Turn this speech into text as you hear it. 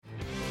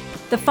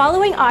The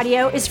following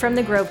audio is from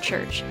the Grove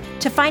Church.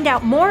 To find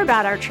out more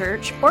about our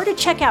church or to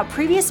check out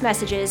previous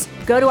messages,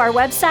 go to our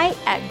website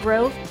at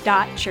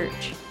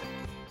grove.church.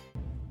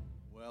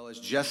 Well, as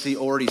Jesse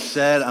already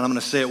said, and I'm going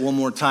to say it one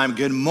more time,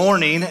 good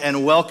morning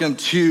and welcome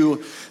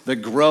to the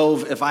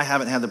Grove. If I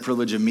haven't had the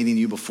privilege of meeting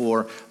you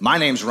before, my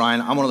name's Ryan.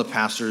 I'm one of the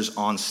pastors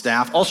on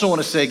staff. Also want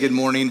to say good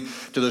morning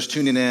to those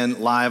tuning in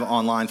live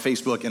online,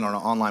 Facebook, and on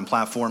our online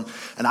platform.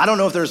 And I don't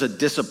know if there's a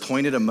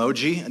disappointed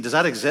emoji. Does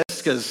that exist?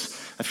 Because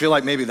I feel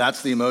like maybe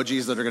that's the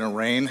emojis that are going to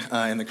reign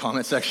in the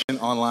comment section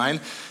online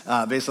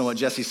based on what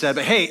Jesse said.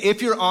 But hey,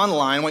 if you're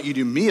online, I want you to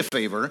do me a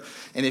favor.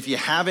 And if you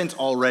haven't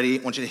already,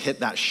 I want you to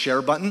hit that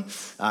share button.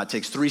 It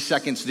takes 3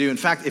 seconds to do. In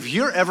fact, if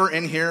you're ever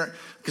in here,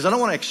 because I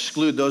don't want to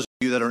exclude those of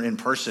you that are in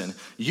person,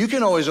 you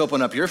can always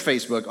open up your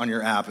Facebook on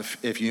your app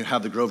if you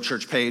have the Grove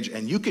Church page,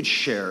 and you could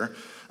share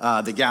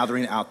the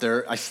gathering out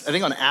there. I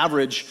think on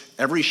average,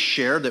 every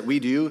share that we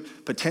do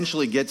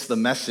potentially gets the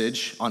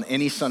message on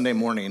any Sunday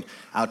morning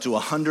out to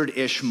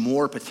 100-ish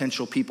more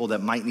potential people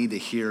that might need to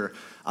hear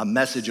a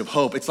message of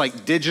hope. It's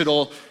like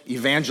digital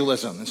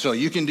evangelism. And so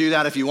you can do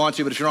that if you want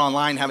to, but if you're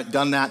online, haven't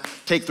done that,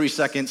 take 3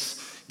 seconds,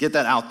 get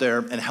that out there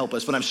and help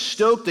us. But I'm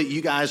stoked that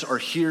you guys are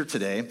here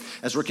today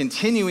as we're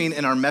continuing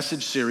in our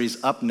message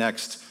series, Up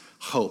Next,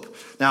 Hope.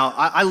 Now,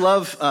 I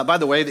love, by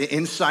the way, the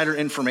insider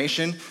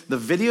information. The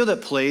video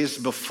that plays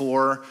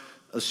before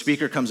a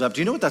speaker comes up,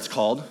 do you know what that's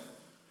called?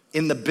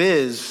 In the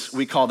biz,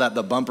 we call that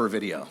the bumper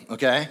video,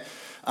 okay?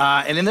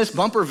 And in this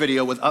bumper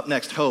video with Up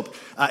Next Hope,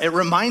 it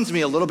reminds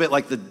me a little bit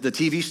like the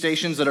TV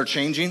stations that are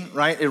changing,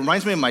 right? It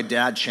reminds me of my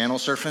dad channel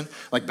surfing,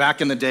 like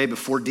back in the day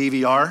before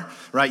DVR,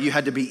 right? You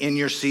had to be in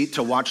your seat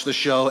to watch the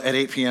show at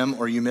 8 p.m.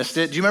 or you missed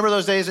it. Do you remember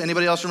those days?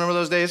 Anybody else remember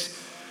those days?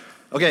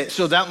 Okay,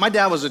 so my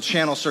dad was a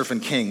channel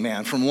surfing king,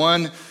 man. From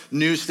one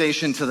news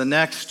station to the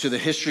next, to the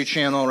History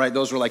Channel, right?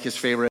 Those were like his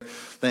favorite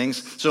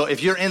things. So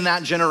if you're in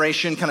that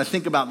generation, kind of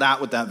think about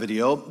that with that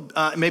video.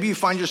 Maybe you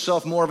find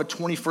yourself more of a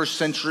 21st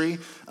century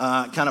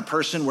kind of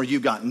person where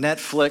you've got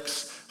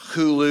Netflix,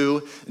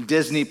 Hulu,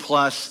 Disney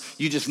Plus,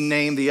 you just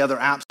name the other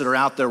apps that are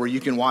out there where you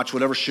can watch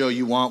whatever show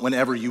you want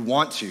whenever you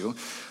want to.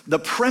 The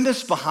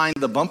premise behind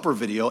the bumper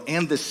video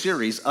and this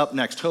series, Up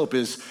Next Hope,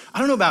 is, I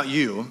don't know about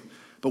you,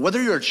 but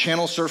whether you're a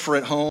channel surfer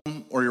at home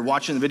or you're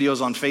watching the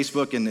videos on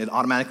Facebook and it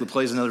automatically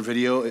plays another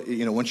video,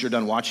 once you're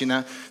done watching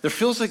that, there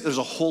feels like there's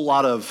a whole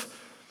lot of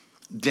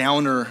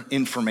downer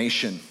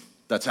information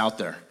that's out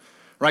there,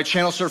 right?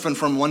 Channel surfing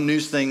from one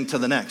news thing to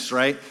the next,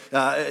 right?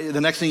 The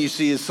next thing you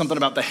see is something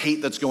about the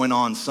hate that's going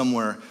on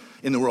somewhere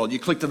in the world. You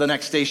click to the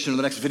next station, or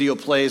the next video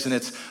plays, and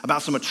it's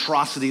about some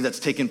atrocity that's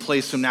taken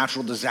place, some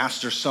natural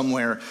disaster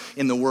somewhere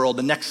in the world.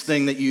 The next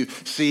thing that you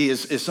see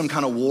is some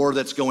kind of war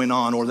that's going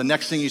on, or the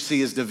next thing you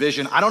see is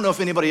division. I don't know if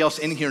anybody else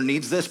in here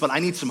needs this, but I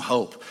need some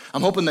hope.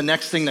 I'm hoping the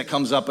next thing that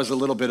comes up is a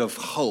little bit of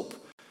hope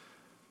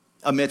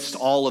amidst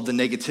all of the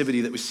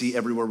negativity that we see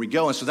everywhere we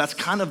go. And so that's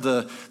kind of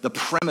the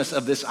premise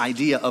of this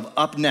idea of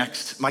Up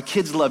Next. My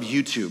kids love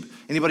YouTube.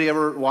 Anybody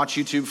ever watch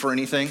YouTube for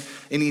anything?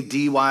 Any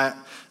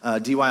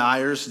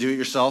DIYers, do it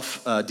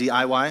yourself,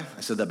 DIY.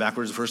 I said that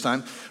backwards the first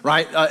time,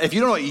 right? If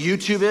you don't know what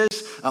YouTube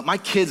is, my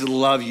kids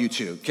love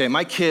YouTube, okay?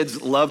 My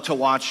kids love to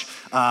watch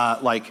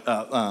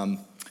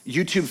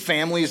YouTube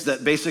families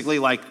that basically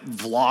like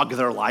vlog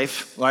their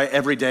life, right?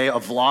 Every day, a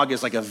vlog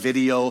is like a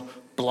video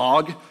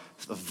blog.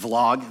 A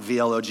vlog,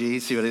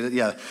 V-L-O-G, see what it is?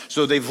 Yeah.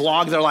 So they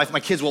vlog their life.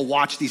 My kids will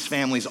watch these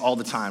families all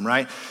the time,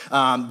 right?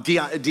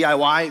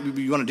 DIY,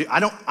 you want to do,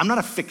 I'm not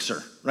a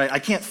fixer, right? I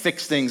can't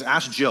fix things.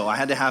 Ask Joe. I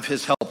had to have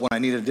his help when I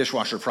needed a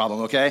dishwasher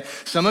problem, okay?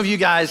 Some of you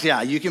guys,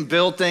 yeah, you can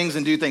build things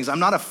and do things. I'm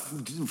not a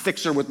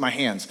fixer with my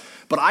hands,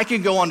 but I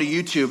can go onto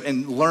YouTube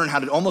and learn how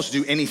to almost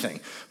do anything.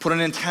 Put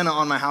an antenna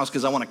on my house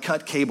because I want to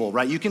cut cable,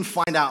 right? You can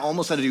find out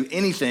almost how to do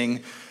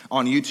anything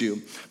on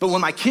YouTube. But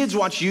when my kids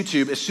watch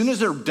YouTube, as soon as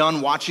they're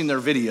done watching their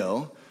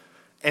video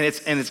and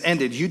it's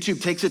ended,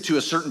 YouTube takes it to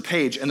a certain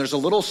page and there's a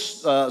little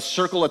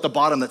circle at the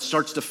bottom that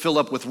starts to fill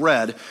up with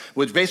red,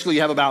 which basically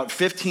you have about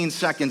 15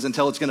 seconds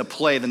until it's gonna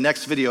play the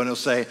next video, and it'll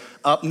say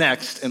up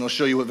next, and it'll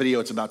show you what video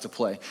it's about to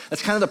play.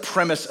 That's kind of the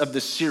premise of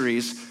this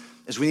series,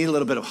 is we need a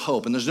little bit of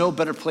hope. And there's no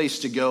better place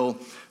to go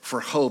for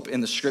hope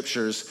in the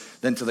scriptures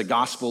than to the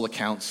gospel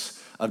accounts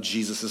of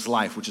Jesus'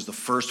 life, which is the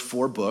first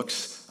 4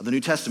 books of the New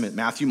Testament,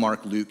 Matthew,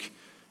 Mark, Luke,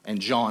 and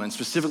John. And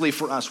specifically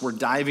for us, we're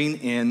diving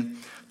in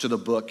to the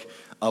book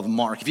of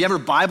Mark. If you have your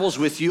Bibles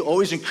with you,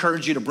 always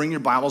encourage you to bring your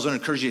Bibles and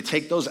encourage you to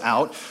take those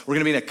out. We're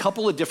gonna be in a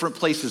couple of different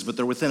places, but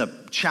they're within a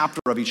chapter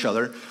of each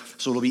other,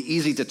 so it'll be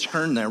easy to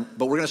turn there.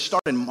 But we're gonna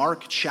start in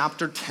Mark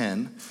chapter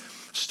 10,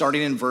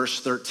 starting in verse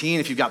 13.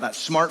 If you've got that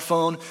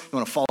smartphone, you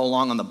wanna follow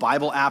along on the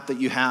Bible app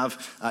that you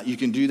have, you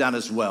can do that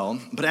as well.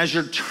 But as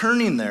you're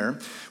turning there,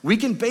 we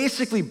can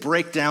basically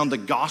break down the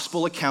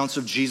gospel accounts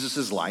of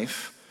Jesus'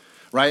 life,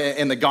 right?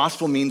 And the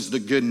gospel means the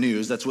good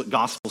news. That's what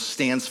gospel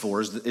stands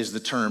for, is the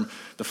term,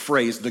 the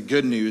phrase, the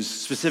good news,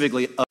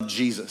 specifically of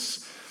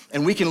Jesus.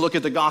 And we can look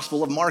at the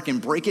Gospel of Mark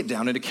and break it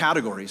down into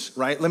categories,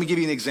 right? Let me give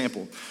you an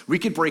example. We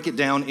could break it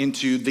down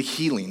into the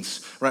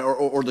healings, right?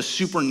 Or the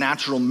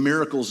supernatural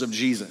miracles of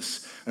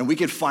Jesus. And we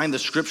could find the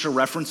scripture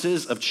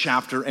references of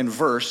chapter and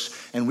verse,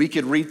 and we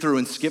could read through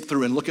and skip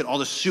through and look at all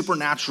the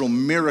supernatural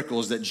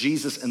miracles that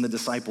Jesus and the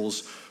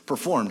disciples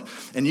performed.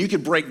 And you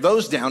could break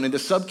those down into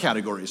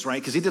subcategories, right?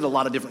 Because he did a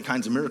lot of different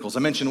kinds of miracles. I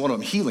mentioned one of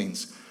them,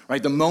 healings,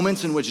 right? The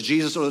moments in which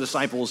Jesus or the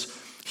disciples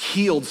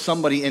healed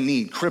somebody in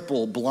need,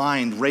 crippled,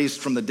 blind,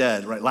 raised from the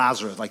dead, right?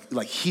 Lazarus,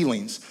 like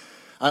healings.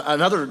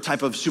 Another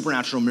type of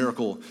supernatural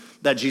miracle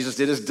that Jesus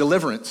did is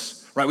deliverance.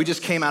 Right, we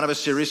just came out of a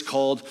series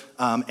called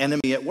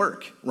Enemy at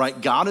Work, right?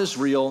 God is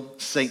real,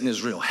 Satan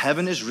is real,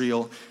 heaven is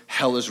real,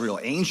 hell is real,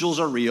 angels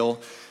are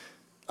real,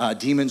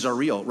 demons are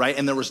real, right?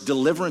 And there was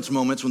deliverance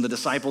moments when the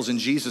disciples and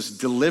Jesus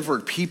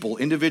delivered people,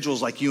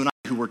 individuals like you and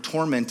I, who were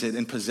tormented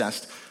and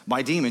possessed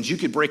by demons. You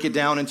could break it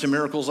down into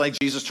miracles like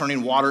Jesus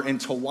turning water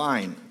into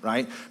wine,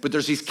 right? But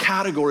there's these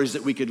categories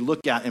that we could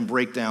look at and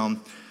break down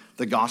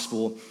the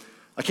gospel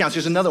accounts.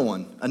 Here's another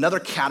one. Another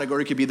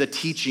category could be the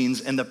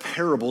teachings and the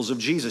parables of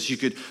Jesus. You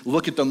could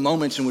look at the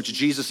moments in which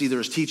Jesus either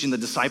is teaching the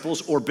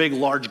disciples or big,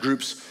 large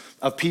groups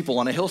of people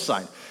on a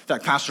hillside. In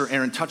fact, Pastor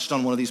Aaron touched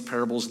on one of these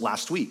parables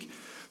last week. In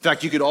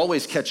fact, you could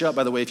always catch up.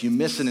 By the way, if you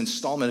miss an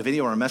installment of any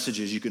of our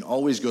messages, you can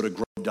always go to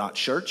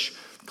grove.church,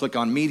 click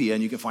on media,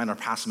 and you can find our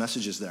past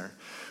messages there,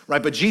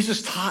 right? But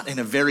Jesus taught in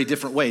a very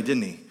different way,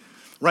 didn't he?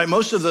 Right,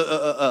 most of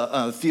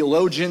the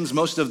theologians,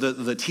 most of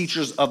the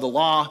teachers of the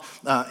law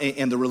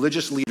and the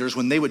religious leaders,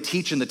 when they would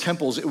teach in the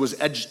temples, it was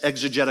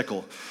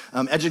exegetical.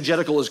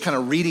 Exegetical is kind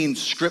of reading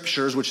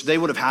scriptures, which they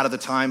would have had at the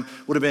time,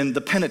 would have been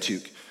the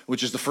Pentateuch,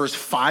 which is the first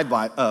five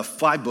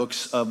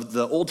books of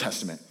the Old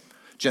Testament.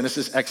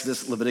 Genesis,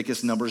 Exodus,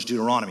 Leviticus, Numbers,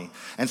 Deuteronomy,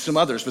 and some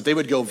others. But they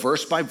would go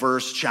verse by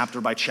verse,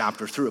 chapter by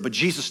chapter through it. But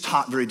Jesus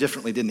taught very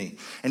differently, didn't he?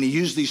 And he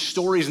used these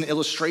stories and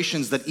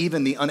illustrations that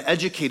even the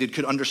uneducated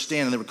could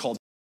understand, and they were called.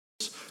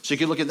 So you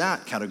could look at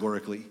that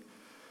categorically.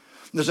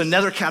 There's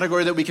another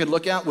category that we could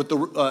look at with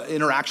the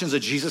interactions that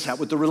Jesus had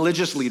with the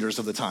religious leaders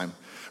of the time,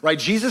 right?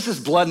 Jesus'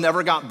 blood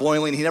never got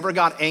boiling. He never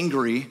got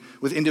angry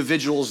with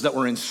individuals that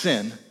were in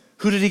sin.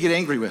 Who did he get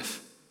angry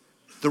with?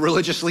 The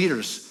religious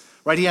leaders,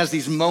 right? He has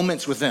these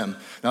moments with them.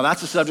 Now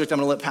that's a subject I'm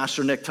gonna let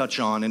Pastor Nick touch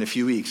on in a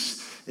few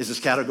weeks, is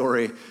this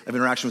category of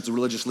interaction with the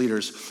religious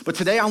leaders. But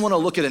today I wanna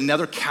look at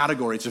another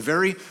category. It's a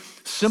very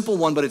simple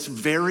one, but it's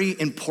very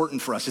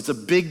important for us. It's a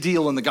big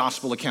deal in the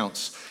gospel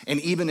accounts and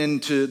even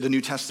into the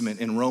New Testament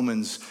in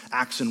Romans,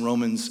 Acts and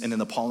Romans, and in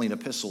the Pauline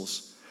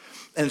epistles.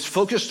 And it's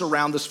focused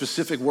around the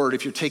specific word,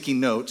 if you're taking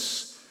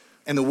notes,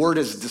 and the word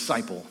is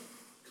disciple.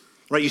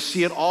 Right, you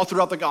see it all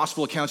throughout the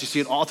gospel accounts. You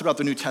see it all throughout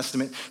the New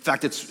Testament. In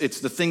fact,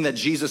 it's the thing that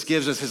Jesus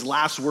gives as his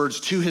last words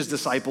to his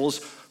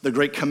disciples, the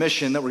Great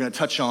Commission that we're gonna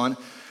touch on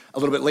a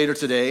little bit later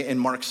today in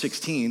Mark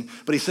 16,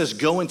 but he says,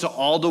 go into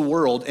all the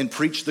world and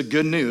preach the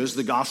good news,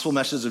 the gospel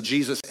message of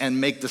Jesus, and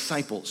make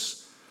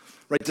disciples,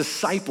 right?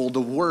 Disciple,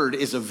 the word,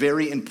 is a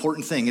very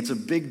important thing. It's a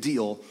big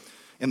deal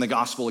in the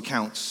gospel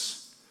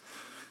accounts.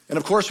 And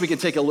of course, we can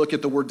take a look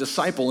at the word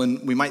disciple,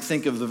 and we might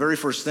think of the very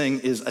first thing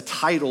is a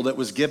title that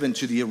was given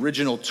to the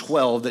original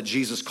 12 that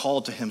Jesus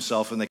called to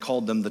himself, and they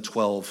called them the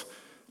 12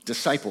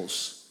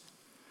 disciples.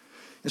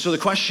 And so the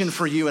question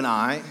for you and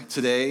I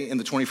today in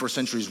the 21st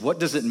century is, what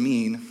does it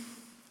mean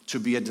to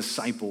be a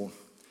disciple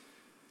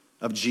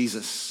of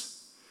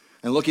Jesus?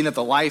 And looking at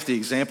the life, the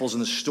examples,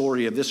 and the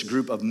story of this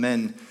group of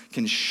men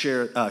can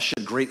shed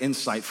great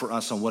insight for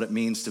us on what it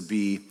means to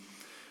be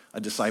a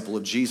disciple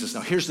of Jesus.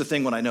 Now, here's the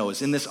thing, what I know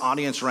is in this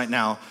audience right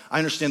now, I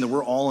understand that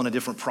we're all in a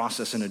different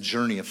process and a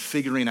journey of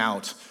figuring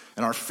out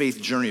in our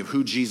faith journey of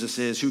who Jesus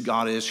is, who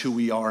God is, who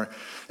we are.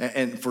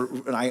 And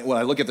when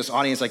I look at this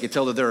audience, I can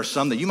tell that there are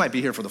some that you might be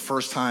here for the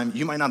first time.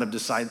 You might not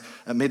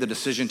have made the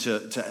decision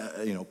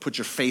to put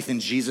your faith in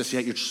Jesus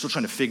yet. You're still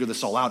trying to figure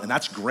this all out, and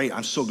that's great.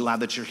 I'm so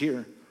glad that you're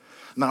here.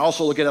 And I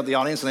also look at the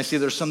audience, and I see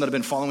there's some that have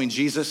been following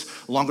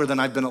Jesus longer than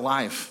I've been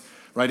alive,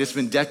 right? It's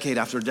been decade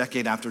after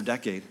decade after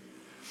decade.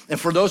 And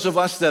for those of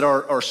us that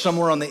are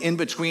somewhere on the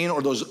in-between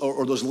or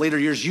those later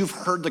years, you've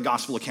heard the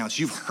gospel accounts.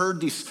 You've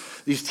heard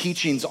these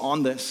teachings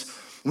on this.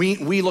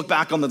 We look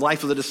back on the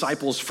life of the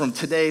disciples from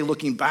today,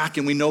 looking back,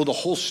 and we know the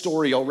whole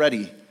story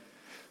already.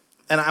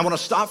 And I want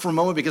to stop for a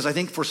moment because I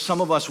think for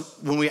some of us,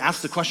 when we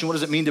ask the question, what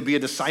does it mean to be a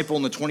disciple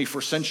in the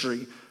 21st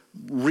century?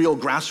 Real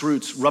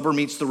grassroots, rubber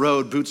meets the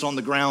road, boots on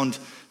the ground.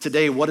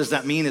 Today, what does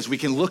that mean? Is we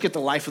can look at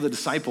the life of the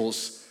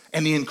disciples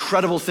and the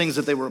incredible things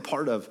that they were a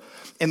part of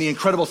and the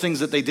incredible things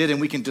that they did, and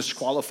we can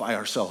disqualify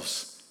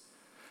ourselves.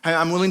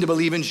 I'm willing to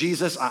believe in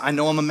Jesus. I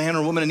know I'm a man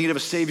or woman in need of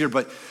a savior,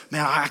 but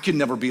man, I could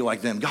never be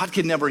like them. God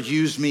could never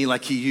use me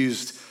like he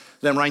used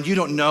them. Ryan, you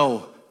don't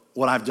know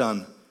what I've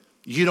done.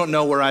 You don't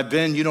know where I've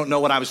been. You don't know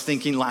what I was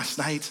thinking last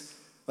night.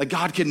 Like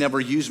God could never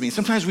use me.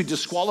 Sometimes we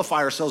disqualify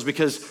ourselves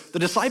because the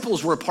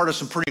disciples were a part of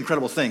some pretty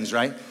incredible things,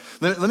 right?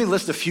 Let me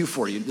list a few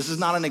for you. This is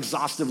not an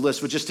exhaustive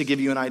list, but just to give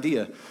you an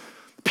idea.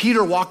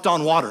 Peter walked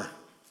on water,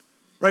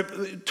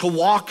 right? To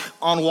walk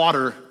on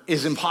water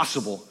is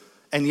impossible,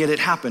 and yet it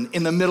happened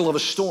in the middle of a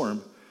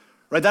storm,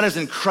 right? That is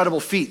an incredible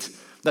feat.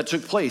 that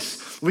took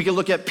place. We can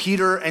look at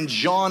Peter and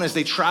John as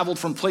they traveled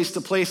from place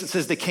to place. It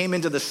says they came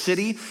into the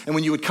city, and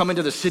when you would come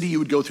into the city, you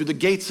would go through the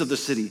gates of the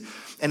city.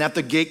 And at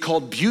the gate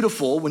called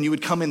Beautiful, when you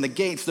would come in the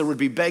gates, there would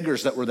be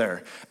beggars that were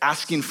there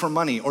asking for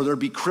money, or there'd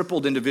be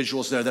crippled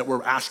individuals there that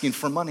were asking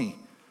for money.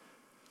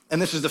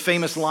 And this is the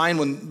famous line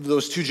when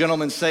those two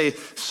gentlemen say,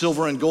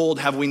 silver and gold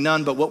have we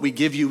none, but what we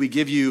give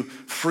you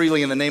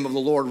freely in the name of the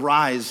Lord.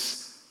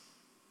 Rise,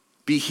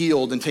 be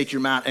healed, and take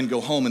your mat and go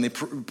home. And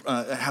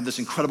they have this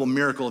incredible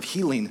miracle of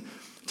healing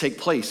take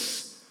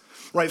place.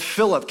 Right,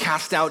 Philip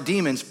cast out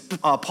demons.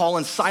 Paul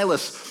and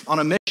Silas on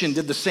a mission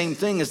did the same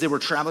thing as they were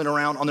traveling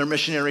around on their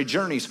missionary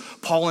journeys.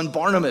 Paul and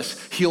Barnabas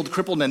healed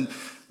crippled men.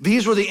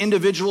 These were the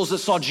individuals that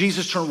saw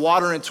Jesus turn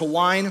water into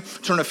wine,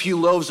 turn a few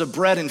loaves of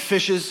bread and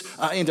fishes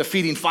into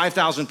feeding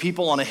 5,000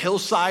 people on a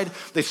hillside.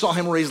 They saw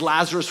him raise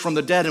Lazarus from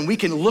the dead. And we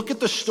can look at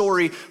the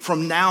story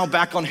from now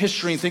back on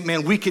history and think,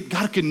 man,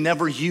 God could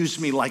never use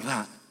me like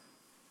that.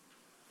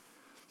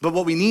 But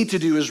what we need to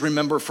do is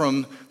remember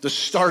from the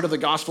start of the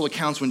gospel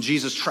accounts when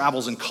Jesus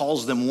travels and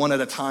calls them one at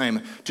a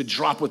time to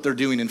drop what they're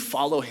doing and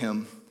follow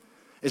him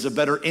is a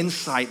better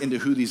insight into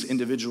who these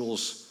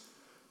individuals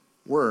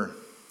were.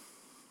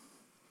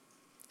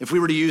 If we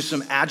were to use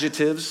some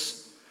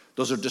adjectives,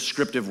 those are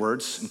descriptive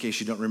words in case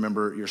you don't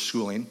remember your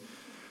schooling,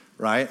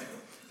 right?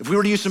 If we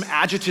were to use some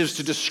adjectives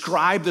to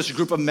describe this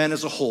group of men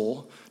as a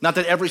whole, not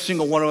that every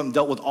single one of them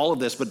dealt with all of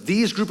this, but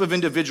these group of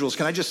individuals,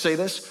 can I just say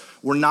this?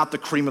 Were not the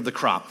cream of the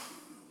crop.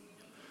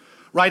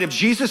 Right, if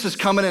Jesus is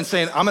coming and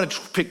saying, I'm gonna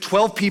pick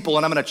 12 people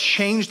and I'm gonna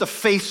change the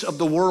face of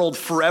the world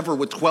forever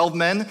with 12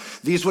 men,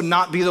 these would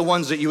not be the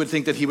ones that you would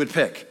think that he would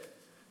pick,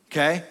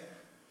 okay?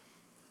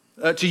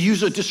 To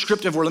use a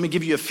descriptive word, let me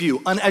give you a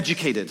few.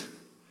 Uneducated.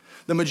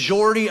 The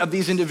majority of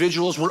these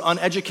individuals were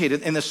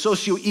uneducated. In the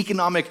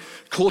socioeconomic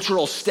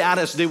cultural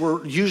status, they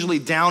were usually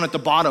down at the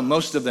bottom,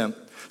 most of them.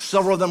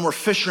 Several of them were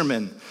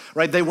fishermen,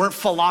 right? They weren't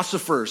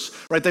philosophers,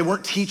 right? They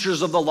weren't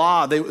teachers of the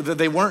law. They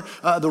weren't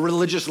the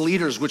religious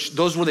leaders, which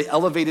those were the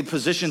elevated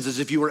positions as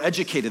if you were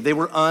educated. They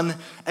were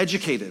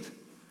uneducated.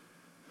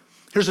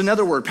 Here's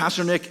another word.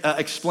 Pastor Nick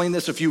explained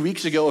this a few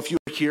weeks ago. If you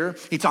were here,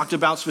 he talked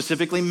about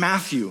specifically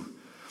Matthew.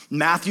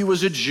 Matthew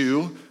was a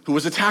Jew who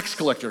was a tax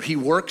collector. He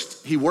worked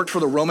for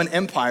the Roman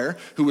Empire,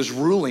 who was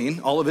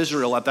ruling all of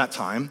Israel at that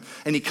time,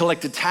 and he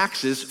collected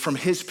taxes from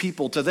his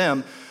people to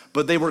them,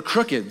 but they were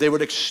crooked. They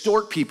would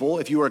extort people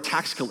if you were a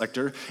tax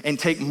collector and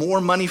take more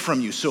money from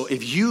you. So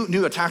if you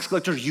knew a tax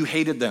collector, you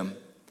hated them.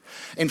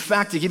 In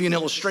fact, to give you an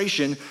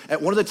illustration,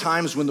 at one of the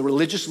times when the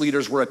religious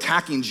leaders were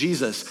attacking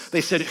Jesus,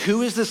 they said,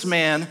 who is this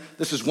man?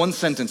 This is one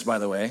sentence, by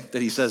the way,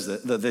 that he says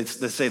that they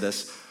say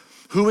this.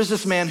 Who is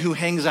this man who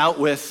hangs out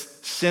with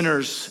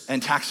sinners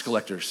and tax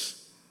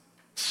collectors?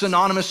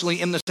 Synonymously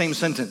in the same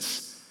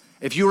sentence.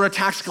 If you were a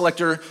tax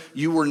collector,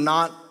 you were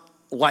not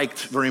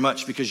liked very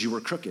much because you were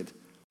crooked.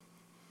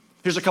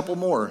 Here's a couple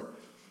more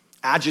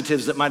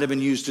adjectives that might have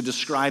been used to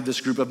describe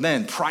this group of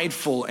men.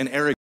 Prideful and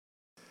arrogant.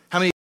 How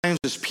many times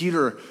does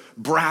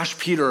brash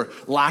Peter,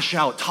 lash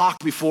out,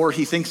 talk before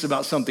he thinks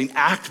about something,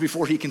 act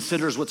before he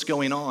considers what's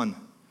going on?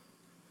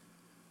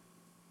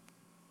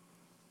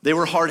 They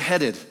were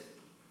hard-headed.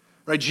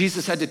 Right,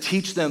 Jesus had to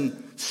teach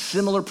them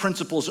similar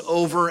principles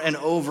over and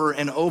over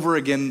and over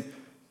again,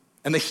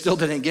 and they still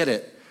didn't get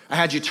it. I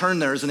had you turn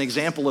there as an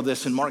example of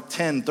this in Mark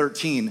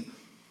 10:13,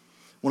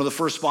 one of the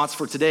first spots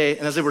for today.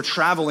 And as they were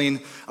traveling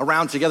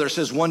around together, it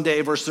says one day,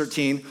 verse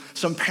 13,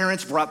 some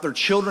parents brought their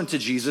children to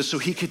Jesus so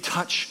he could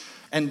touch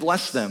and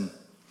bless them.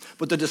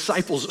 But the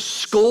disciples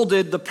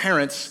scolded the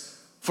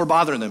parents for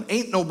bothering them.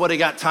 Ain't nobody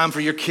got time for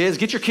your kids.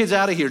 Get your kids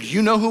out of here. Do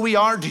you know who we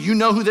are? Do you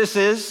know who this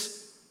is?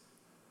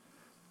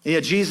 Yeah,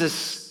 Jesus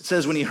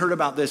says when he heard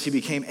about this, he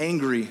became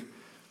angry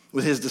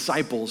with his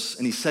disciples,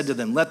 and he said to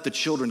them, let the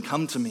children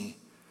come to me.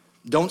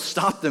 Don't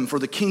stop them, for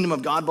the kingdom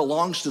of God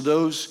belongs to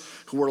those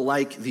who are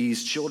like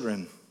these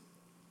children.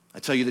 I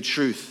tell you the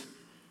truth,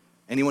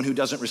 anyone who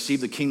doesn't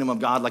receive the kingdom of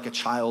God like a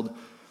child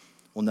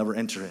will never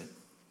enter it.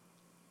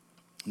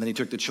 And then he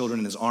took the children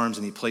in his arms,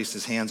 and he placed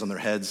his hands on their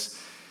heads,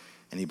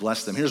 and he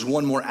blessed them. Here's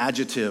one more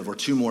adjective, or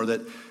two more,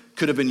 that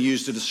could have been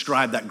used to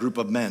describe that group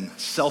of men.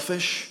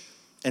 Selfish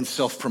and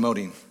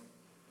self-promoting.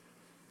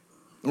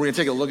 We're gonna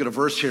take a look at a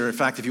verse here. In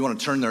fact, if you wanna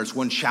turn there, it's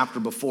one chapter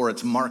before.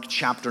 It's Mark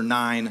chapter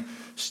 9,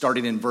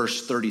 starting in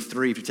verse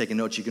 33. If you're taking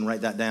notes, you can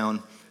write that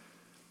down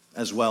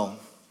as well.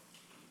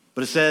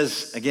 But it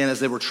says, again, as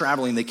they were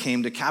traveling, they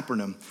came to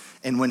Capernaum.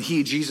 And when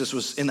Jesus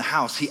was in the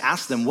house, he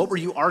asked them, what were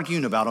you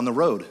arguing about on the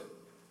road?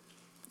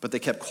 But they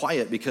kept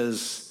quiet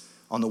because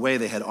on the way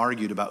they had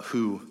argued about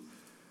who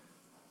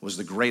was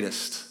the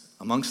greatest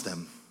amongst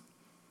them.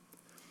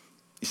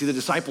 You see, the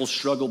disciples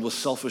struggled with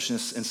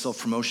selfishness and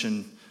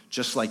self-promotion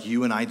just like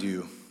you and I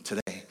do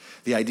today.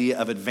 The idea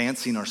of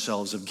advancing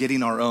ourselves, of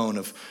getting our own,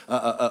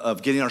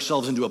 of getting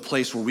ourselves into a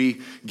place where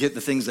we get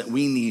the things that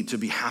we need to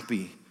be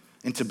happy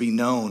and to be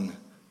known.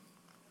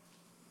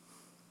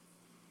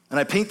 And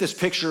I paint this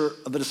picture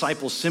of the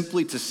disciples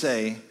simply to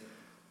say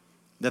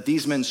that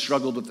these men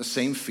struggled with the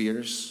same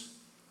fears,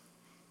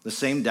 the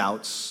same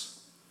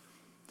doubts,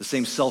 the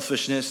same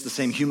selfishness, the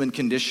same human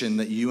condition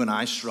that you and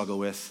I struggle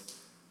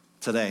with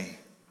today.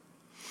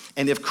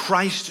 And if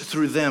Christ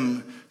through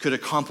them could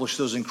accomplish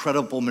those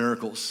incredible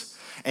miracles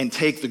and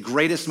take the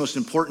greatest, most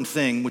important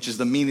thing, which is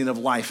the meaning of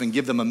life, and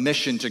give them a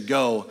mission to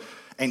go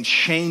and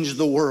change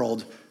the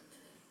world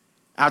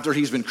after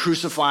he's been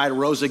crucified,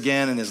 rose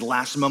again, and his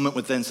last moment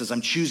within says,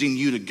 I'm choosing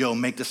you to go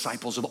make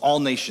disciples of all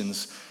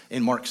nations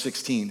in Mark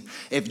 16.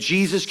 If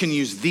Jesus can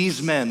use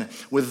these men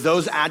with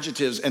those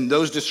adjectives and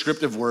those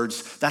descriptive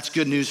words, that's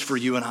good news for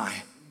you and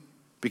I,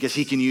 because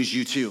he can use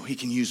you too. He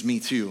can use me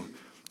too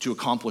to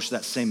accomplish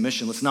that same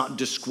mission. Let's not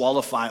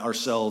disqualify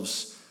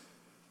ourselves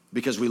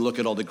because we look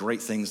at all the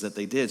great things that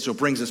they did. So it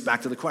brings us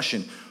back to the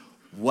question,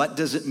 what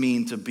does it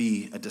mean to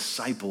be a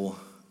disciple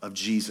of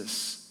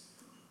Jesus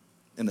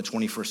in the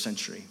 21st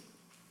century?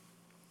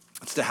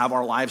 It's to have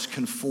our lives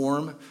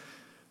conform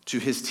to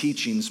his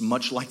teachings,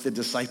 much like the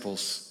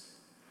disciples,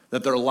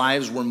 that their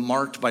lives were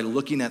marked by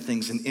looking at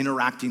things and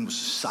interacting with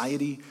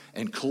society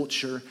and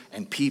culture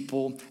and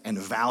people and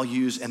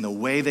values, and the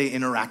way they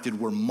interacted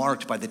were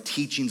marked by the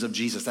teachings of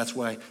Jesus. That's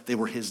why they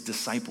were his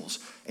disciples.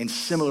 And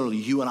similarly,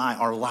 you and I,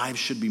 our lives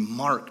should be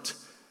marked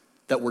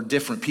that we're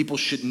different. People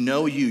should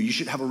know you. You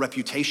should have a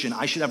reputation.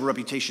 I should have a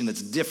reputation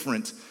that's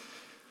different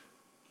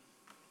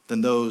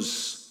than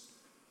those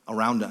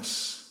around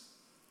us.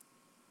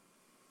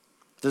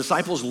 The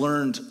disciples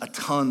learned a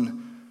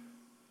ton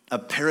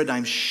of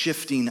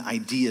paradigm-shifting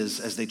ideas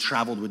as they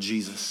traveled with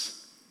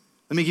Jesus.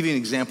 Let me give you an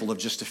example of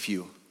just a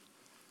few.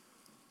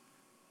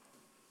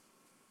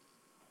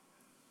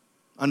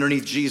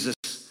 Underneath Jesus,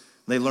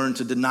 they learned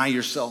to deny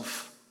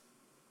yourself,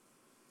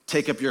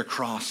 take up your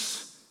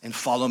cross, and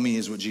follow me,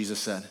 is what Jesus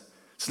said.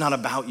 It's not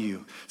about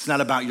you. It's not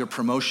about your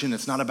promotion.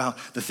 It's not about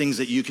the things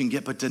that you can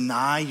get, but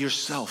deny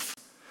yourself.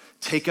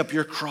 Take up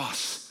your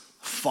cross,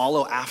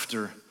 follow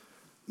after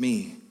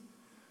me.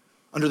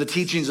 Under the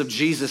teachings of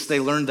Jesus, they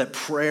learned that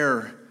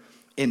prayer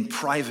in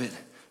private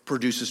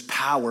produces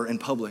power in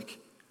public.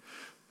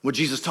 What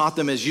Jesus taught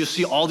them is, you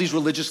see all these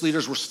religious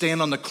leaders will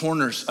stand on the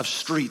corners of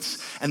streets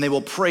and they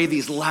will pray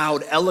these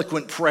loud,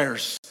 eloquent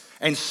prayers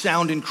and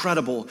sound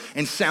incredible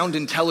and sound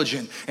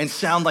intelligent and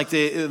sound like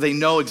they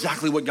know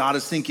exactly what God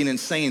is thinking and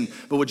saying.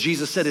 But what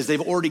Jesus said is they've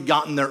already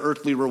gotten their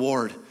earthly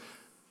reward,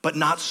 but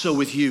not so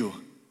with you.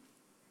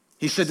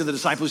 He said to the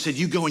disciples, he said,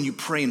 you go and you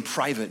pray in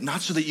private, not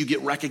so that you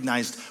get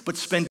recognized, but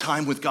spend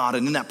time with God.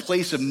 And in that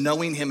place of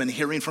knowing him and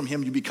hearing from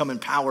him, you become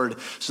empowered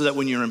so that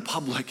when you're in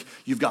public,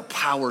 you've got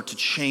power to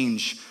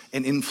change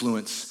and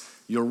influence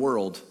your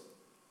world.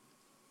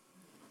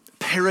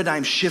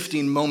 Paradigm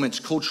shifting moments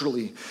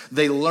culturally.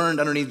 They learned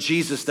underneath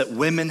Jesus that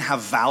women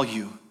have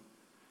value,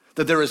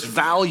 that there is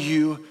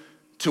value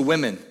to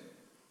women.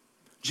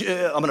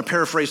 I'm gonna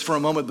paraphrase for a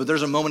moment, but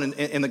there's a moment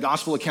in the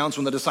gospel accounts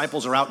when the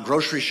disciples are out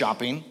grocery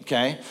shopping,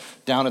 okay,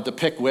 down at the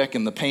Pickwick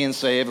and the Pay and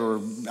Save or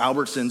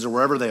Albertsons or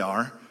wherever they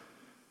are,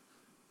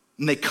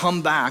 and they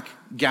come back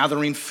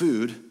gathering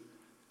food,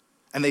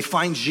 and they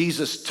find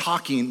Jesus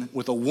talking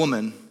with a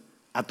woman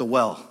at the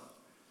well,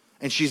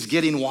 and she's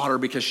getting water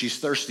because she's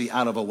thirsty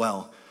out of a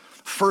well.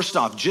 First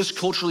off, just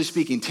culturally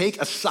speaking,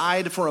 take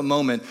aside for a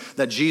moment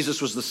that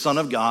Jesus was the Son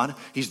of God.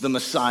 He's the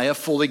Messiah,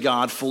 fully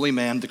God, fully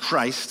man, the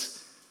Christ.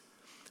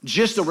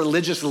 Just a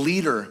religious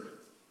leader,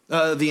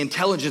 the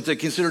intelligence, they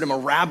considered him a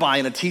rabbi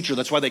and a teacher.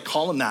 That's why they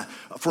call him that.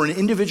 For an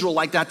individual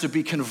like that to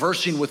be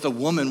conversing with a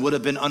woman would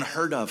have been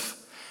unheard of.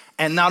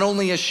 And not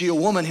only is she a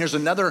woman, here's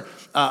another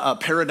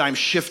paradigm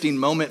shifting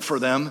moment for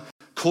them,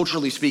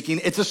 culturally speaking.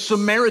 It's a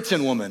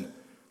Samaritan woman.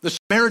 The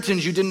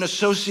Samaritans you didn't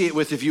associate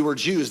with if you were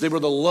Jews. They were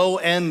the low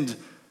end.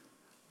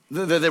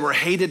 They were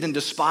hated and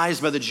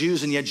despised by the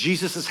Jews, and yet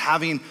Jesus is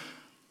having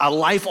a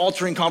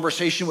life-altering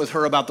conversation with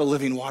her about the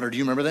living water. Do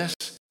you remember this?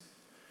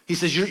 He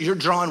says, you're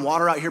drawing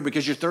water out here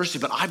because you're thirsty,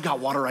 but I've got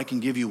water I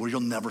can give you where you'll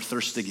never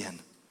thirst again.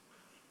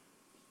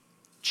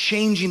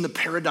 Changing the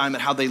paradigm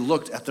at how they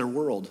looked at their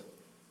world.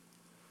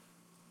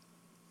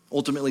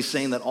 Ultimately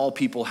saying that all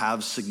people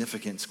have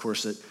significance. Of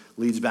course, it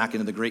leads back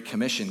into the Great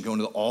Commission, going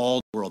to all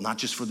the world, not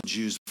just for the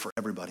Jews, but for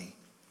everybody.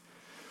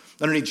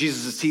 Underneath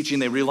Jesus' teaching,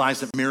 they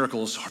realized that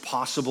miracles are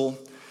possible.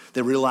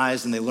 They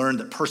realized and they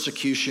learned that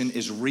persecution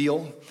is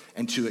real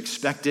and to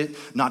expect it,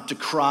 not to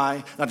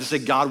cry, not to say,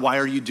 God, why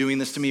are you doing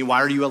this to me?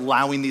 Why are you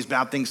allowing these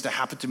bad things to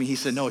happen to me? He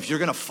said, no, if you're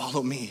gonna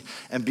follow me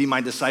and be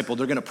my disciple,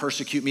 they're gonna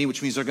persecute me,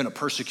 which means they're gonna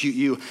persecute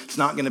you. It's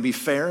not gonna be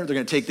fair. They're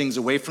gonna take things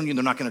away from you.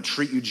 They're not gonna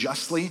treat you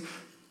justly.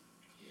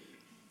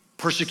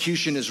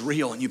 Persecution is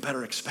real and you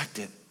better expect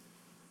it.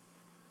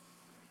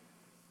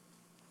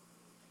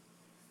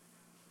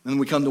 And then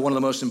we come to one of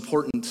the most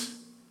important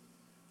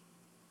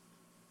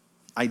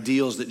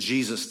ideals that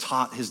Jesus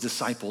taught his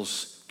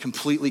disciples,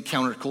 completely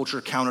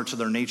counterculture, counter to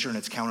their nature, and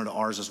it's counter to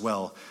ours as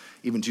well,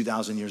 even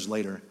 2,000 years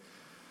later.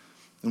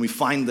 And we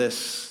find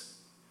this,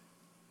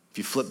 if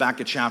you flip back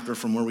a chapter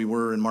from where we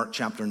were in Mark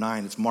chapter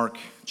 9, it's Mark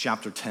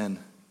chapter 10,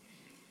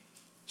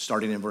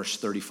 starting in verse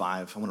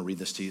 35. I want to read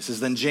this to you. It says,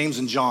 then James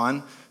and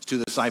John,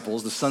 two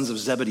disciples, the sons of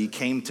Zebedee,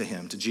 came to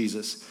him, to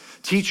Jesus.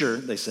 Teacher,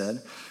 they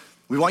said,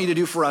 we want you to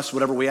do for us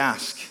whatever we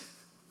ask.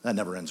 That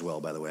never ends well,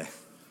 by the way.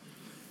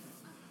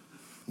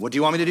 "What do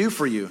you want me to do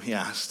for you?" he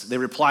asked. They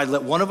replied,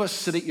 "Let one of us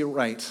sit at your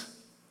right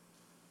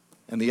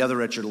and the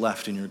other at your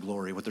left in your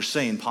glory." What they're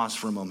saying, pause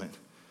for a moment.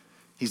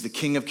 He's the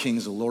King of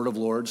Kings, the Lord of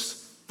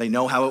Lords. They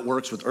know how it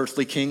works with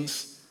earthly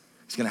kings.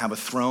 He's gonna have a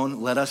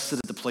throne. Let us sit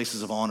at the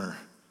places of honor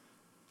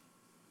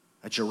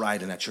at your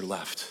right and at your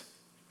left.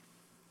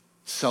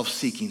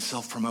 Self-seeking,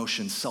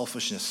 self-promotion,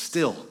 selfishness,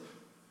 still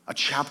a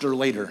chapter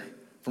later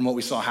from what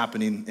we saw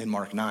happening in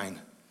Mark 9.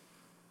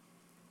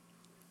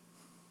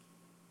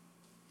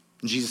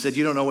 And Jesus said,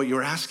 "You don't know what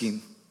you're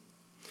asking."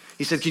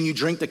 He said, "Can you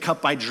drink the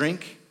cup I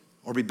drink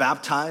or be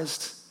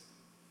baptized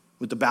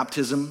with the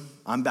baptism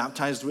I'm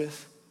baptized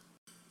with?"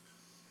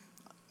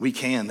 "We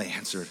can," they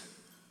answered.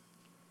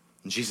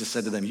 And Jesus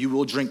said to them, "You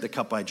will drink the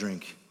cup I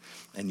drink,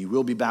 and you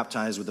will be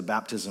baptized with the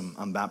baptism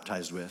I'm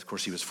baptized with." Of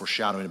course, he was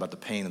foreshadowing about the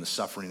pain and the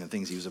suffering and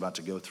things he was about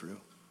to go through.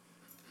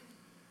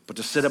 "But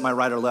to sit at my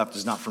right or left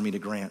is not for me to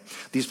grant.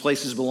 These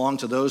places belong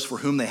to those for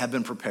whom they have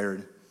been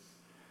prepared."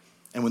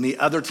 And when the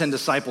other 10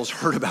 disciples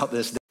heard about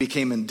this, they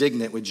became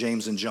indignant with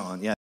James and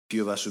John. Yeah, a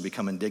few of us would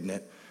become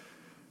indignant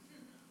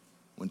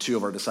when two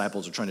of our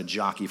disciples are trying to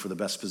jockey for the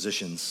best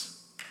positions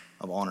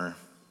of honor.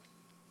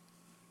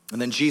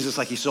 And then Jesus,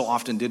 like he so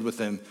often did with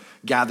them,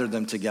 gathered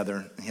them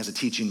together, and he has a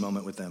teaching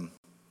moment with them.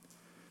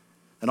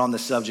 And on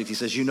this subject, he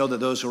says, "You know that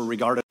those who are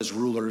regarded as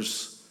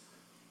rulers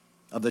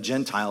of the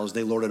Gentiles,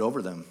 they lord it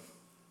over them,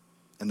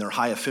 and their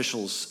high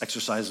officials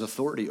exercise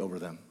authority over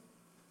them.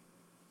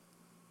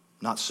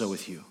 Not so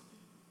with you.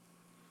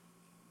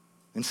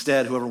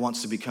 Instead, whoever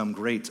wants to become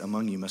great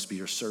among you must be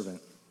your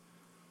servant.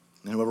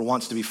 And whoever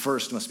wants to be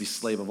first must be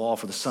slave of all,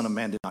 for the Son of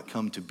Man did not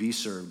come to be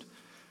served,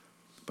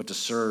 but to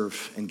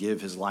serve and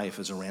give his life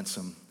as a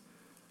ransom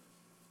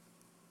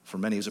for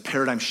many." It was a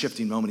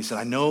paradigm-shifting moment. He said,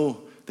 "I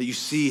know that you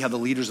see how the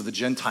leaders of the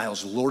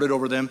Gentiles lord it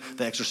over them.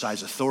 They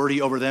exercise authority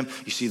over them.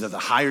 You see that the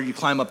higher you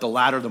climb up the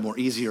ladder, the more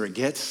easier it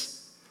gets.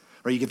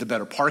 Right? You get the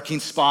better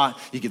parking spot.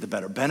 You get the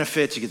better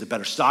benefits. You get the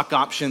better stock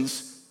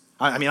options.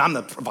 I mean, I'm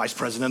the vice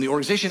president of the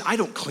organization. I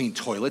don't clean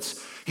toilets."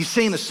 He's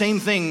saying the same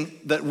thing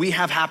that we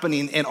have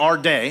happening in our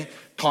day.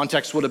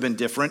 Context would have been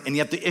different, and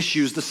yet the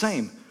issue is the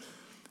same.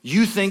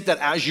 You think that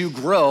as you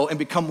grow and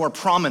become more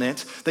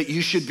prominent, that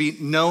you should be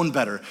known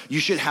better. You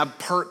should have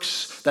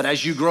perks that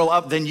as you grow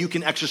up, then you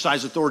can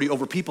exercise authority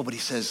over people. But he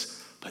says,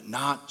 "But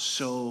not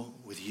so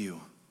with you."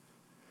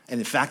 And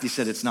in fact, he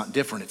said it's not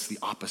different, it's the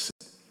opposite.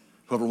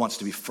 Whoever wants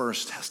to be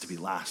first has to be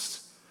last.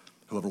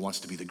 Whoever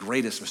wants to be the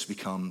greatest must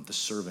become the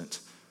servant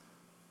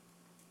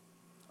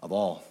of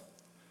all.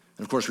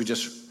 And of course,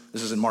 this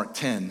is in Mark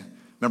 10.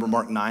 Remember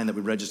Mark 9 that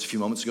we read just a few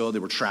moments ago? They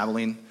were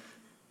traveling,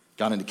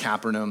 got into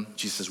Capernaum.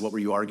 Jesus says, "What were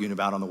you arguing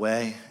about on the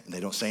way?" And they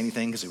don't say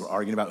anything because they were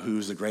arguing about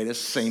who's the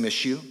greatest. Same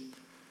issue.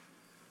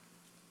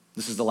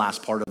 This is the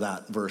last part of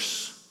that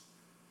verse.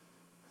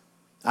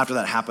 After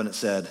that happened, it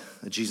said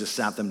that Jesus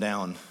sat them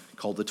down,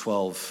 called the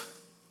 12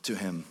 to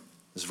him.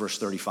 This is verse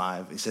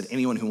 35. He said,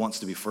 "Anyone who wants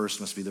to be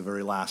first must be the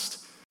very last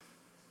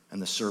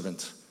and the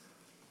servant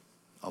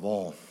of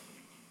all."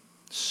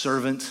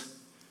 Servant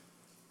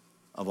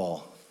of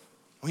all.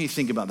 When you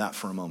think about that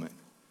for a moment.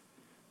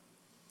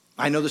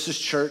 I know this is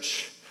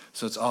church,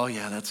 so it's, oh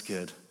yeah, that's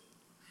good.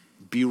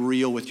 Be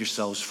real with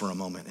yourselves for a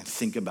moment and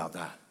think about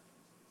that.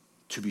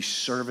 To be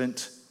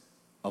servant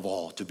of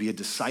all, to be a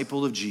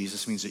disciple of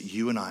Jesus means that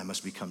you and I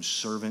must become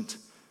servant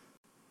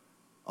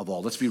of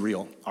all. Let's be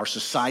real. Our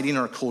society and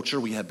our culture,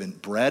 we have been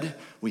bred,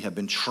 we have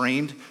been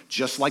trained,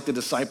 just like the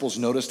disciples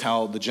noticed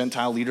how the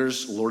Gentile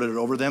leaders lorded it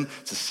over them.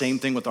 It's the same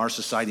thing with our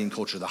society and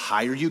culture. The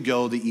higher you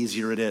go, the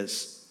easier it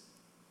is.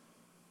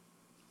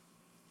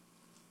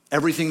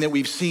 Everything that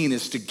we've seen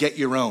is to get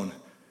your own.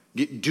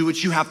 Do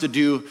what you have to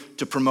do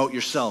to promote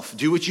yourself.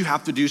 Do what you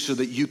have to do so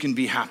that you can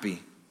be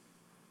happy.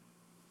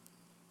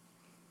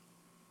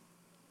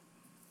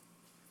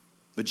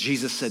 But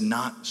Jesus said,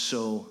 "Not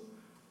so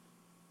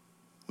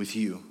with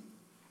you."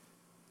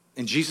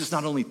 And Jesus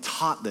not only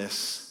taught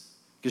this,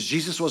 because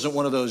Jesus wasn't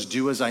one of those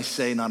do as I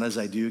say, not as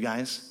I do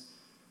guys.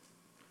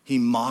 He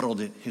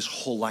modeled it his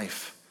whole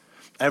life.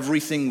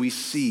 Everything we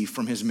see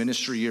from his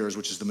ministry years,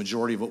 which is the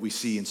majority of what we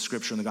see in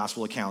scripture and the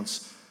gospel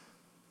accounts,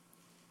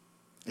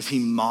 is he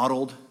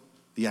modeled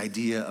the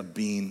idea of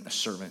being a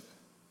servant.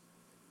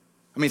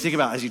 I mean, think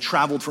about it. As he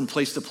traveled from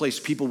place to place,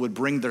 people would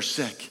bring their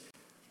sick,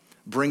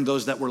 bring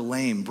those that were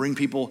lame, bring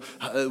people,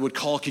 would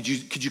call, could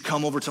you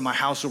come over to my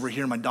house over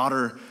here? My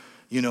daughter,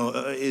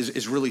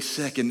 is really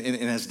sick and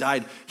has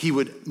died. He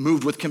would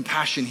move with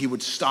compassion. He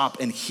would stop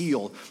and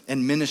heal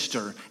and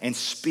minister and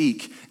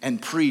speak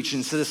and preach.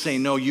 Instead of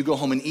saying, "No, you go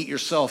home and eat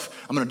yourself.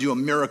 I'm going to do a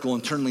miracle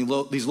and turn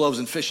these loaves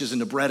and fishes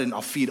into bread and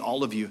I'll feed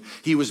all of you."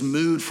 He was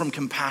moved from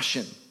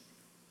compassion.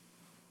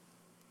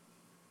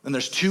 And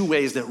there's two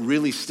ways that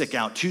really stick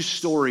out, two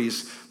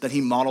stories that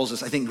he models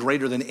us, I think,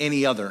 greater than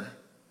any other.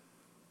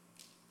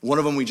 One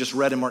of them we just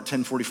read in Mark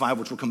 10:45,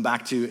 which we'll come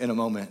back to in a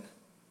moment.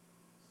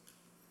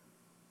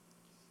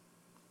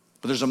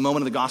 But there's a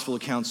moment in the gospel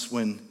accounts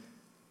when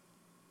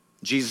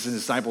Jesus and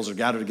his disciples are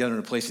gathered together in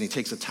a place and he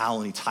takes a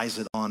towel and he ties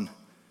it on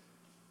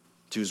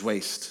to his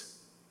waist.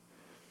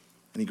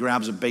 And he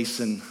grabs a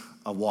basin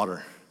of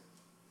water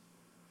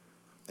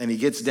and he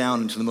gets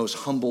down into the most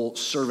humble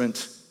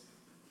servant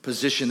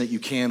position that you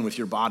can with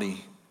your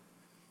body,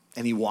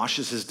 and he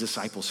washes his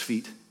disciples'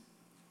 feet.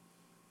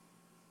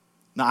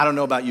 Now, I don't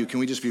know about you. Can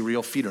we just be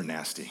real? Feet are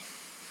nasty,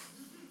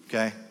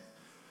 okay?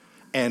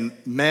 And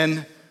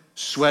men,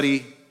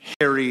 sweaty,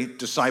 hairy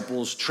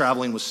disciples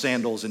traveling with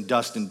sandals and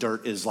dust and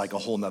dirt is like a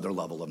whole nother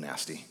level of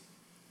nasty.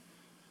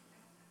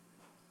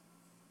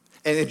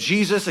 And if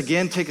Jesus,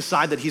 again, take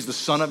aside that he's the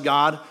Son of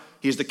God,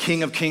 he's the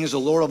King of Kings, the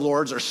Lord of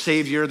Lords, our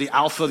Savior, the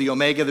Alpha, the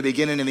Omega, the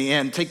beginning and the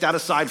end. Take that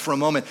aside for a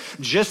moment.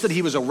 Just that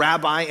he was a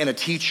rabbi and a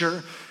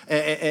teacher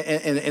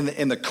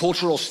and the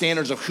cultural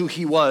standards of who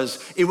he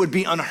was, it would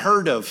be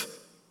unheard of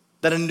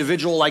that an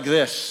individual like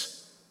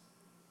this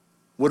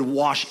would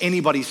wash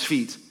anybody's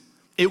feet.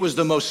 It was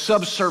the most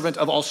subservient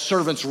of all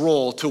servants'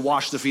 role to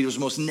wash the feet. It was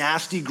the most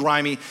nasty,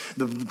 grimy.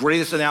 The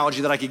greatest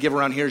analogy that I could give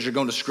around here is you're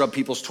going to scrub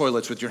people's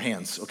toilets with your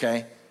hands,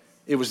 okay?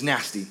 It was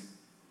nasty.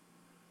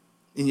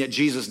 And yet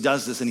Jesus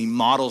does this and he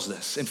models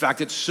this. In fact,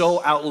 it's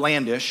so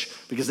outlandish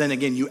because then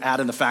again, you add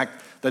in the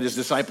fact that his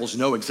disciples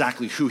know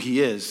exactly who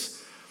he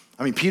is.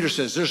 I mean, Peter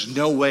says, there's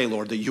no way,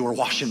 Lord, that you are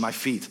washing my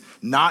feet.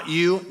 Not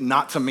you,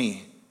 not to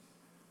me.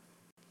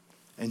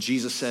 And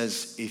Jesus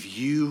says, if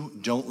you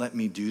don't let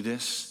me do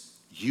this,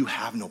 you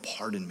have no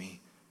part in me.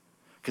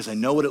 Because I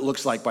know what it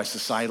looks like by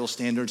societal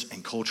standards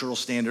and cultural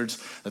standards,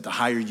 that the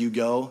higher you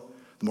go,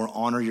 the more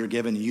honor you're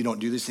given, and you don't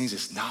do these things.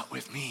 It's not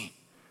with me.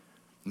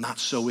 Not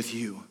so with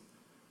you.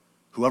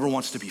 Whoever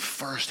wants to be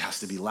first has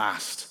to be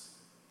last.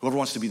 Whoever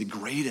wants to be the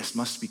greatest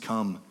must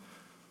become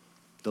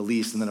the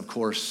least. And then, of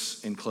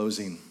course, in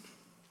closing,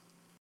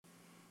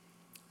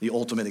 the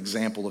ultimate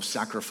example of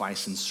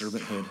sacrifice and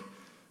servanthood,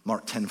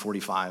 Mark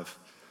 10:45.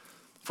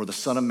 For the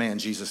Son of Man,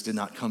 Jesus, did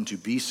not come to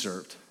be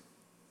served,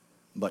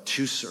 but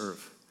to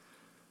serve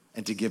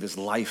and to give his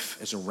life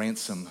as a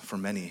ransom for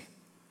many.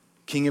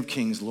 King of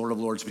Kings, Lord of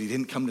Lords, but he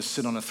didn't come to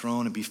sit on a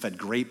throne and be fed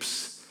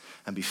grapes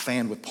and be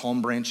fanned with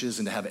palm branches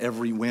and to have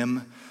every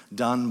whim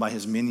done by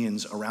his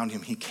minions around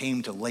him. He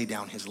came to lay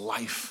down his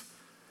life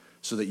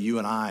so that you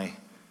and I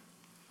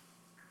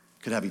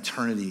could have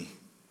eternity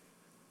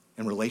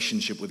in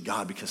relationship with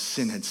God because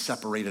sin had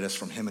separated us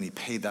from him and he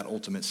paid that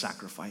ultimate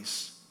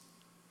sacrifice.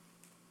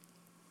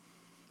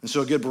 And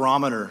so a good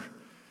barometer,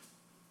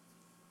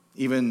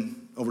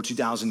 even over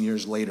 2,000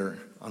 years later,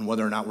 on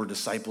whether or not we're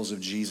disciples of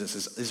Jesus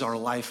is our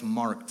life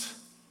marked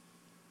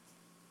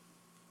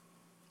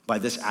by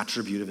this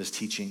attribute of his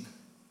teaching?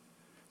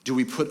 Do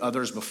we put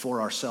others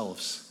before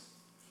ourselves?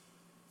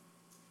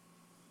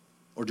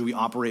 Or do we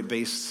operate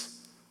based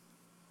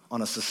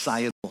on a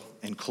societal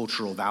and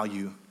cultural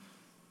value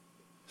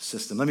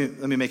system? Let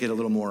me make it a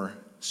little more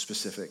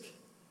specific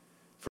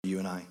for you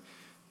and I.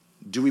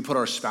 Do we put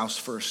our spouse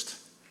first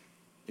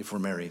if we're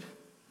married?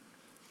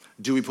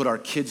 Do we put our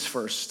kids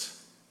first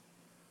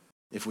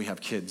if we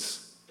have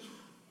kids?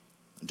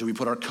 Do we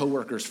put our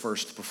coworkers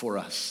first before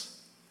us?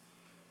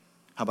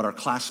 How about our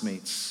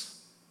classmates,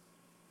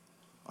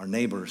 our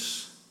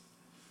neighbors?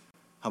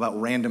 How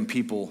about random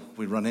people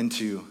we run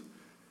into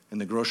in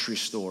the grocery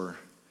store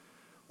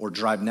or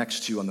drive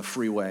next to on the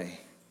freeway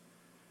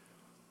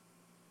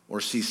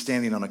or see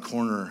standing on a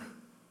corner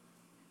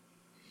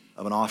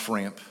of an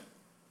off-ramp?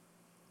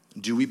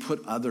 Do we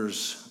put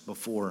others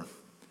before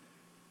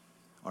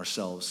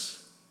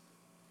ourselves?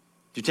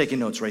 If you're taking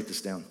notes, write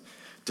this down.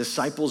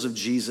 Disciples of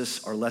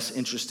Jesus are less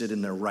interested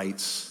in their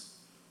rights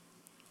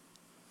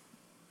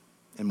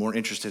and more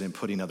interested in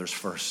putting others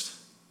first.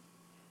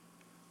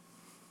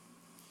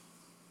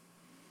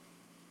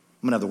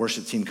 I'm gonna have the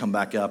worship team come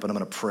back up and I'm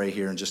gonna pray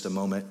here in just a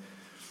moment.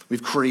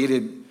 We've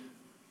created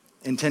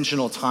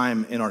intentional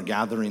time in our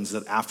gatherings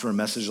that after a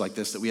message like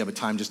this, that we have a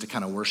time just to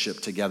kind of worship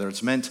together.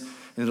 It's meant, and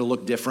it'll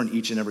look different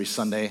each and every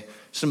Sunday,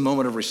 just a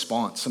moment of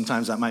response.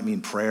 Sometimes that might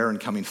mean prayer and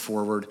coming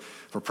forward.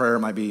 For prayer, it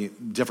might be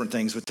different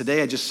things. But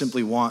today I just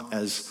simply want,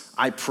 as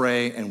I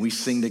pray and we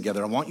sing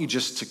together, I want you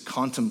just to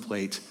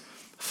contemplate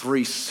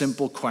 3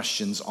 simple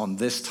questions on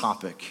this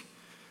topic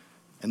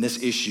and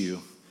this issue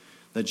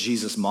that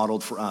Jesus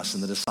modeled for us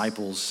and the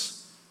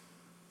disciples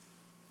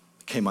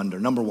came under.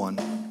 Number 1,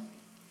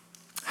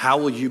 how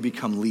will you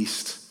become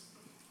least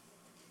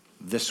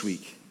this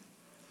week?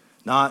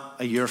 Not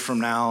a year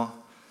from now,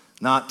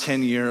 not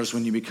 10 years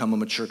when you become a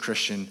mature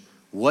Christian.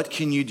 What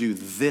can you do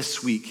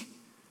this week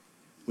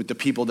with the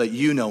people that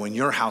you know in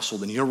your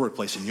household, in your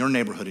workplace, in your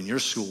neighborhood, in your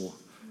school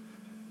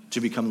to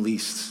become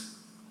least?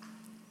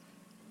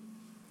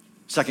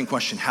 Second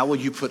question, how will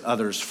you put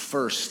others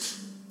first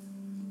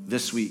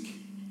this week?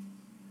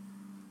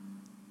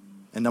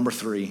 And number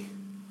 3,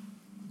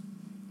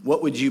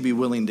 what would you be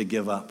willing to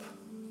give up?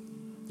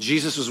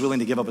 Jesus was willing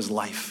to give up his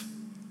life.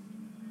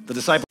 The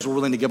disciples were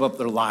willing to give up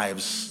their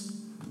lives,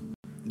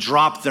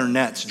 drop their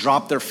nets,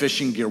 drop their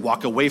fishing gear,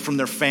 walk away from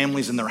their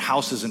families and their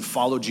houses and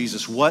follow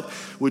Jesus. What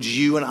would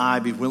you and I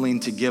be willing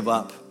to give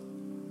up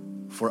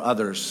for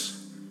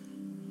others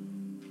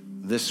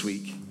this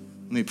week?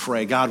 Let me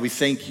pray. God, we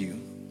thank you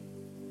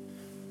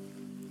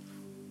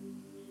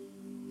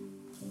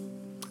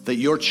that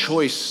your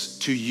choice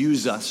to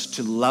use us,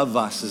 to love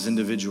us as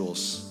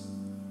individuals,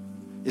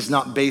 is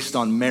not based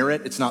on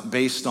merit. It's not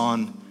based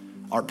on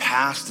our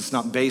past. It's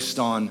not based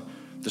on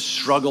the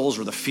struggles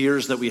or the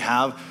fears that we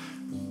have.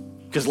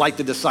 Because like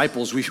the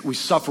disciples, we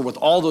suffer with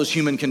all those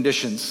human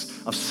conditions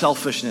of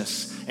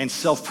selfishness and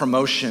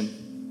self-promotion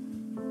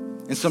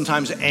and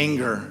sometimes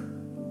anger.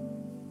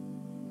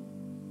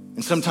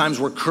 And sometimes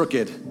we're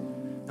crooked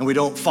and we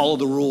don't follow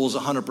the rules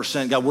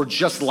 100%. God, we're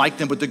just like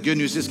them, but the good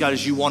news is, God,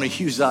 is you want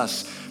to use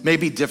us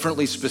maybe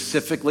differently,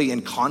 specifically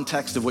in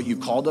context of what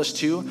you've called us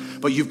to,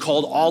 but you've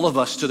called all of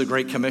us to the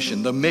Great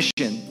Commission, the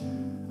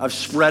mission of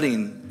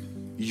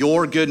spreading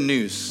your good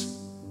news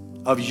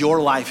of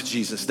your life,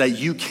 Jesus, that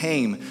you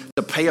came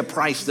to pay a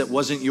price that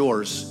wasn't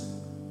yours,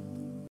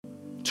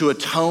 to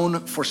atone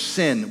for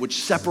sin,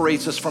 which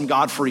separates us from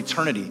God for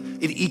eternity.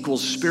 It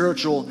equals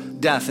spiritual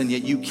death, and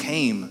yet you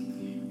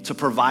came to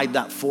provide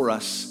that for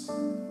us.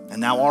 And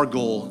now our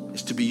goal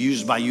is to be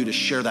used by you to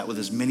share that with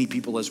as many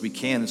people as we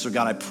can. And so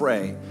God, I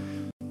pray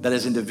that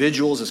as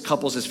individuals, as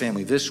couples, as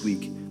family this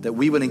week, that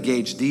we would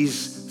engage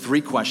these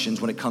 3 questions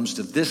when it comes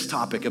to this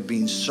topic of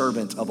being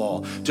servant of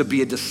all. To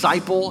be a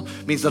disciple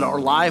means that our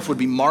life would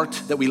be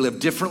marked, that we live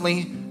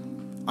differently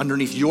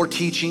underneath your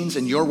teachings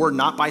and your word,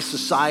 not by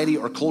society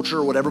or culture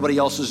or what everybody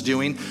else is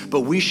doing,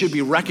 but we should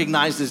be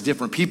recognized as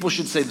different. People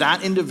should say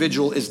that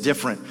individual is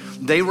different.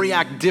 They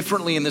react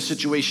differently in this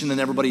situation than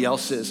everybody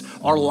else is.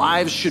 Our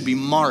lives should be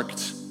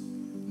marked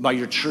by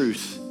your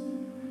truth.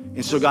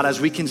 And so God, as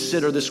we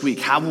consider this week,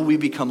 how will we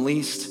become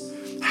least?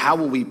 How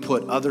will we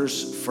put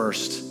others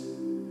first?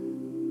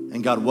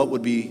 And God, what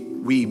would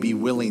we be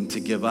willing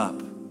to give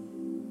up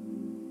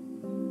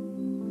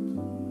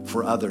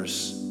for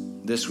others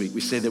this week?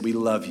 We say that we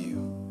love you.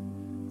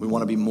 We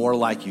want to be more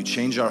like you.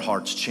 Change our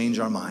hearts, change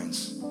our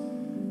minds.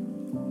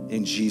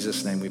 In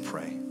Jesus' name we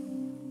pray.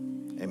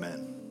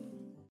 Amen.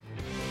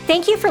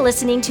 Thank you for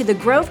listening to the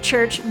Grove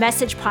Church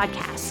Message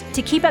Podcast.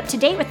 To keep up to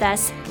date with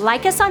us,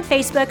 like us on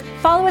Facebook,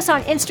 follow us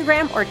on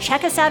Instagram, or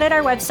check us out at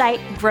our website,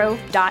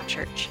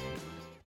 grove.church.